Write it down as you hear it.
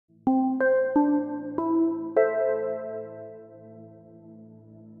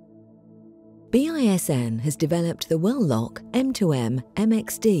BiSN has developed the Wel-lok M2M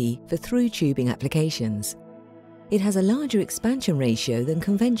MXD for through tubing applications. It has a larger expansion ratio than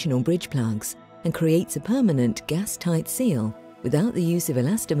conventional bridge plugs and creates a permanent gas-tight seal without the use of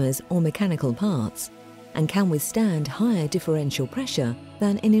elastomers or mechanical parts, and can withstand higher differential pressure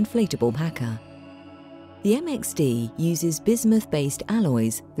than an inflatable packer. The MXD uses bismuth-based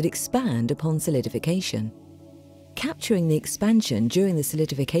alloys that expand upon solidification. Capturing the expansion during the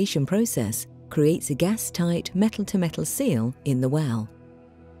solidification process creates a gas-tight metal-to-metal seal in the well.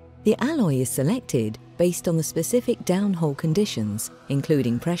 The alloy is selected based on the specific downhole conditions,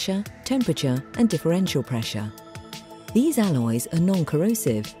 including pressure, temperature, and differential pressure. These alloys are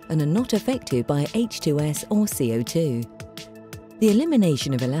non-corrosive and are not affected by H2S or CO2. The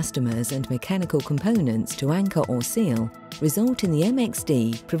elimination of elastomers and mechanical components to anchor or seal result in the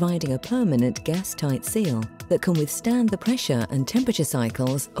MXD providing a permanent gas-tight seal that can withstand the pressure and temperature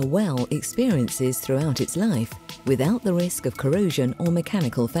cycles a well experiences throughout its life without the risk of corrosion or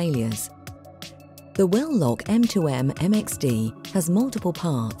mechanical failures. The Wel-lok M2M MXD has multiple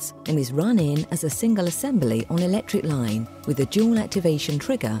parts and is run in as a single assembly on electric line with a dual activation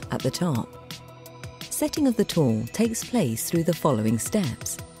trigger at the top. Setting of the tool takes place through the following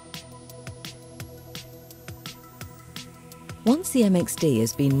steps. Once the MXD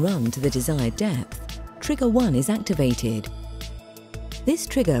has been run to the desired depth, Trigger 1 is activated. This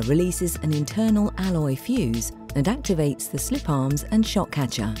trigger releases an internal alloy fuse and activates the slip arms and shock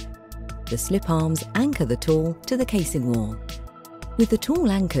catcher. The slip arms anchor the tool to the casing wall. With the tool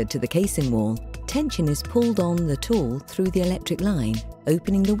anchored to the casing wall, tension is pulled on the tool through the electric line,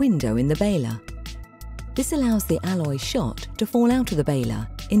 opening the window in the baler. This allows the alloy shot to fall out of the baler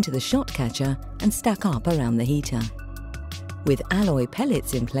into the shot catcher and stack up around the heater. With alloy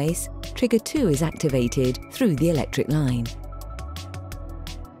pellets in place, Trigger 2 is activated through the electric line.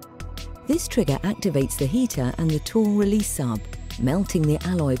 This trigger activates the heater and the tool release sub, melting the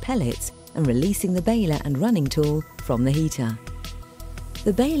alloy pellets and releasing the baler and running tool from the heater.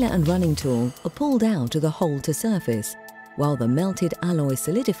 The baler and running tool are pulled out of the hole to surface, while the melted alloy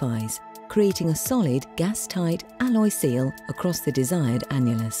solidifies, creating a solid gas-tight alloy seal across the desired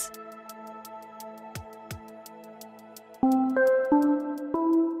annulus.